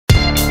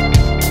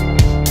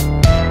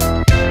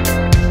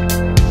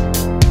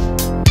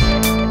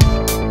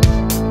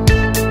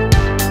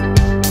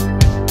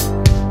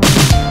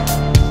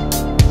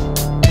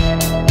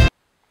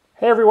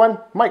everyone,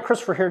 Mike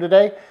Christopher here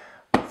today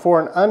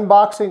for an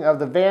unboxing of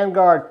the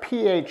Vanguard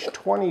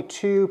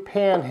PH-22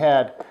 pan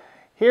head.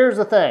 Here's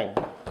the thing,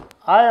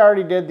 I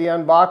already did the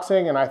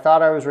unboxing and I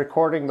thought I was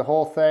recording the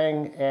whole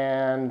thing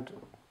and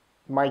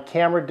my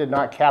camera did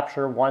not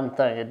capture one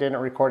thing. It didn't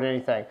record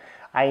anything.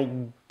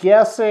 I'm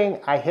guessing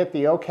I hit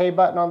the OK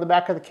button on the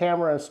back of the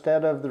camera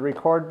instead of the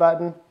record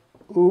button.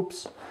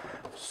 Oops.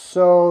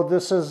 So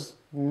this is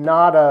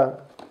not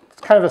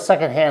it's kind of a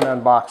secondhand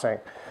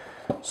unboxing.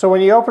 So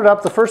when you open it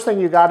up, the first thing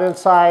you got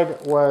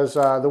inside was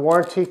the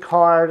warranty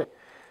card,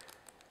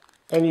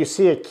 and you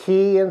see a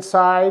key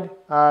inside.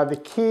 The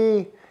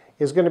key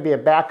is going to be a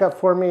backup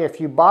for me.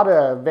 If you bought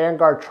a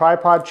Vanguard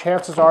tripod,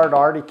 chances are it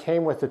already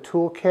came with the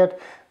toolkit.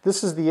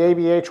 This is the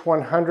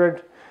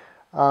ABH100.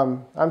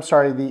 I'm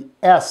sorry, the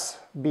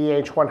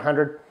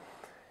SBH100.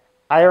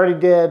 I already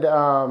did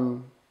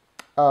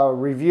a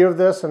review of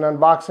this, an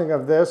unboxing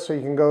of this, so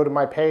you can go to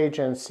my page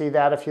and see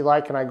that if you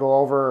like, and I go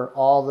over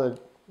all the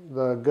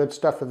good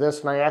stuff of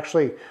this, and I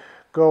actually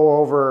go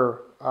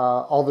over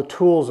all the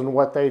tools and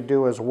what they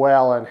do as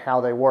well and how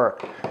they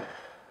work.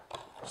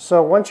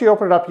 So once you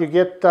open it up, you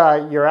get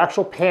your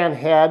actual pan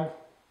head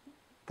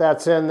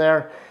that's in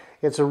there.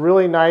 It's a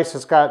really nice,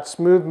 it's got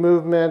smooth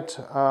movement,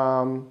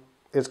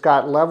 it's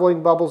got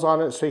leveling bubbles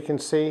on it so you can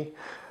see.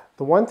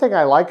 The one thing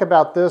I like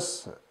about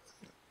this,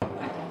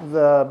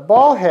 the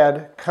ball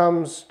head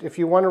comes, if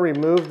you want to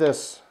remove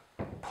this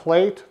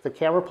plate, the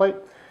camera plate,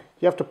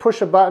 you have to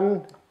push a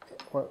button.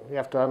 Well, you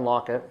have to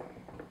unlock it.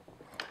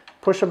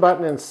 Push a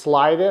button and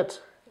slide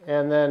it,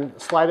 and then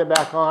slide it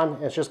back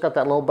on. It's just got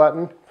that little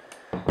button.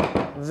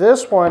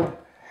 This one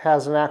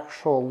has an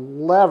actual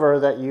lever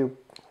that you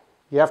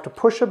have to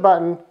push a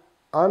button,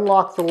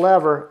 unlock the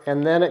lever,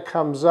 and then it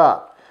comes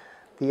up.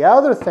 The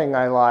other thing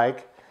I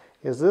like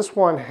is this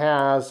one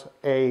has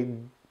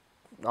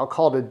I'll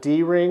call it a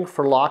D-ring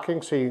for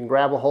locking, so you can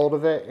grab a hold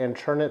of it and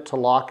turn it to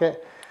lock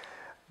it.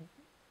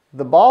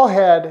 The ball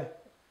head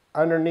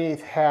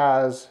underneath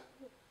has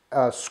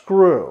a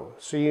screw,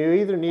 so you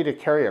either need to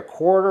carry a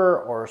quarter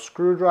or a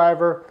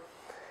screwdriver.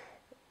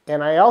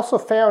 And I also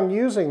found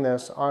using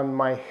this on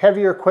my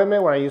heavier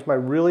equipment, when I use my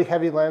really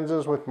heavy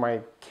lenses with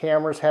my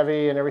cameras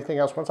heavy and everything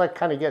else, once I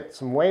kind of get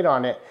some weight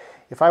on it,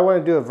 if I want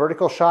to do a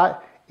vertical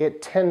shot,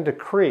 it tend to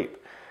creep.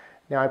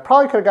 Now I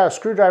probably could have got a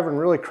screwdriver and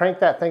really cranked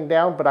that thing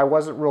down, but I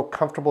wasn't real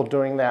comfortable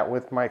doing that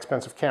with my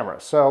expensive camera.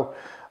 So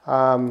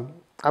I'm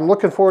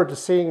looking forward to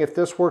seeing if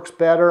this works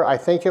better. I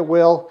think it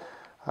will.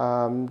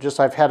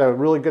 I've had a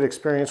really good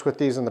experience with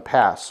these in the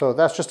past. So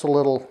that's just a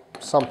little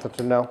something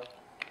to know.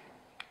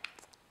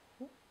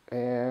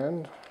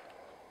 And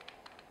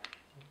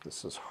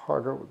this is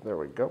harder. There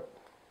we go.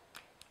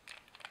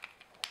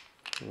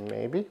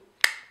 Maybe.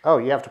 Oh,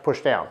 you have to push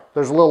down.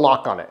 There's a little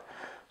lock on it.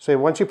 So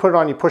once you put it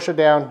on, you push it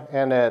down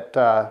and it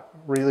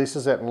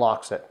releases it and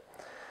locks it.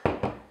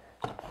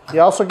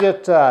 You also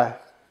get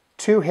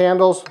two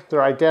handles.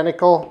 They're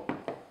identical.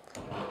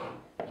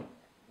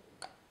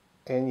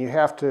 And you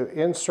have to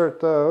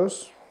insert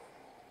those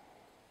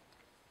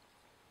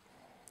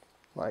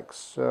like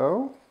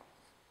so.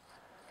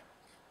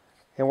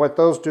 And what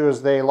those do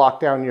is they lock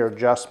down your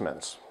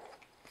adjustments.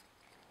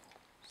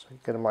 So you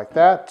get them like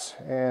that,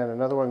 and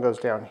another one goes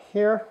down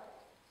here.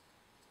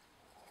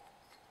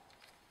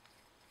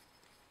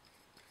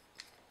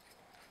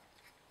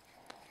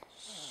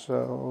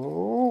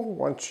 So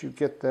once you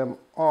get them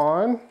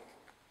on,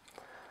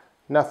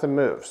 nothing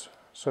moves.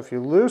 So if you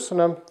loosen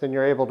them, then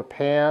you're able to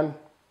pan.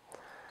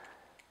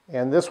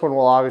 And this one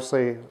will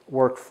obviously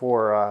work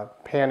for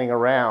panning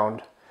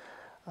around.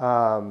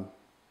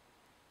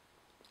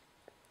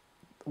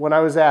 When I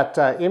was at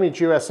Image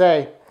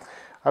USA,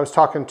 I was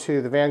talking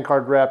to the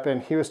Vanguard rep,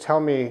 and he was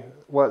telling me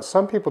what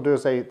some people do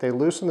is they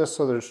loosen this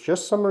so there's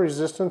just some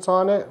resistance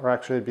on it, or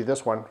actually it'd be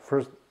this one.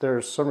 First,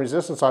 there's some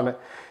resistance on it,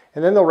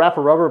 and then they'll wrap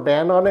a rubber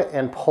band on it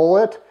and pull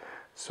it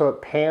so it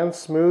pans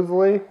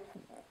smoothly.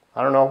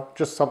 I don't know,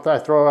 just something I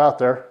throw out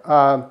there.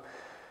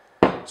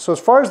 So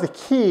as far as the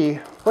key,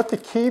 what the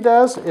key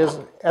does is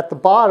at the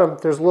bottom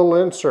there's a little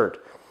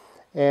insert,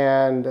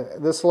 and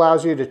this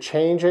allows you to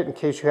change it in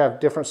case you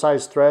have different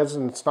size threads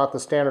and it's not the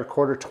standard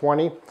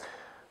 1/4-20.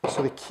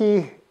 So the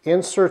key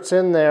inserts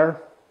in there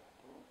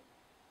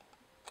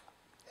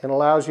and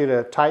allows you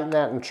to tighten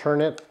that and turn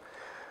it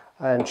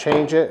and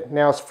change it.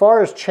 Now as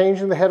far as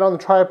changing the head on the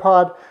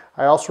tripod,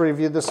 I also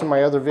reviewed this in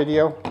my other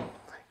video.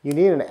 You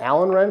need an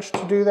Allen wrench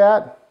to do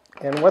that,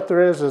 and what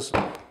there is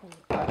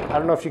I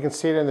don't know if you can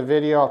see it in the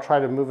video. I'll try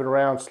to move it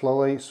around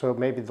slowly so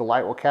maybe the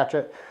light will catch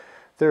it.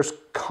 There's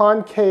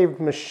concave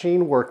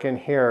machine work in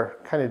here,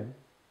 kind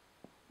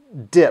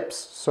of dips,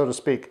 so to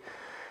speak.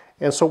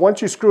 And so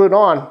once you screw it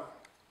on,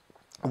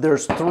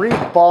 there's three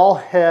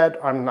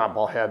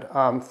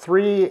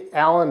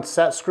Allen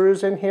set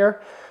screws in here.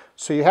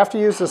 So you have to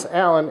use this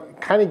Allen,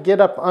 kind of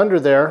get up under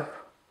there,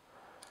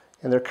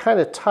 and they're kind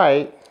of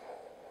tight.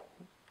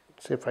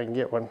 Let's see if I can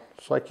get one.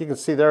 So like you can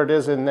see, there it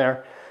is in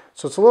there.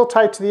 So it's a little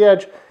tight to the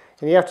edge.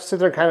 And you have to sit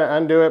there and kind of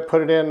undo it,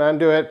 put it in,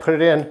 undo it, put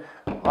it in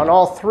on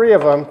all three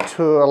of them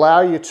to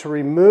allow you to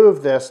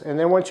remove this. And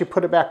then once you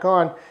put it back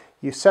on,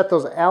 you set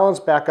those Allens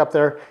back up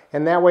there,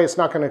 and that way it's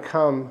not going to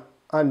come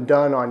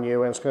undone on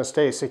you, and it's going to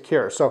stay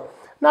secure. So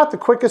not the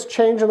quickest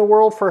change in the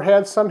world for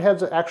heads. Some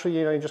heads actually,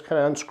 you just kind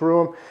of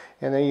unscrew them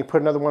and then you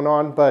put another one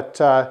on, but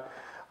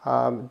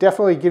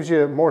definitely gives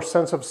you more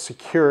sense of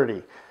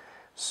security.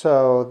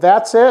 So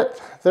that's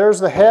it. There's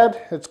the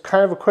head. It's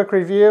kind of a quick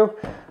review.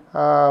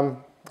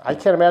 I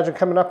can't imagine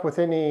coming up with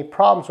any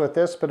problems with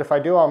this, but if I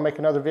do, I'll make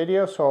another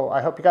video. So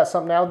I hope you got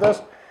something out of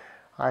this.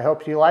 I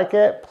hope you like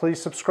it.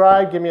 Please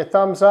subscribe, give me a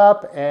thumbs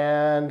up,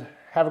 and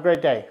have a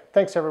great day.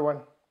 Thanks,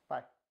 everyone.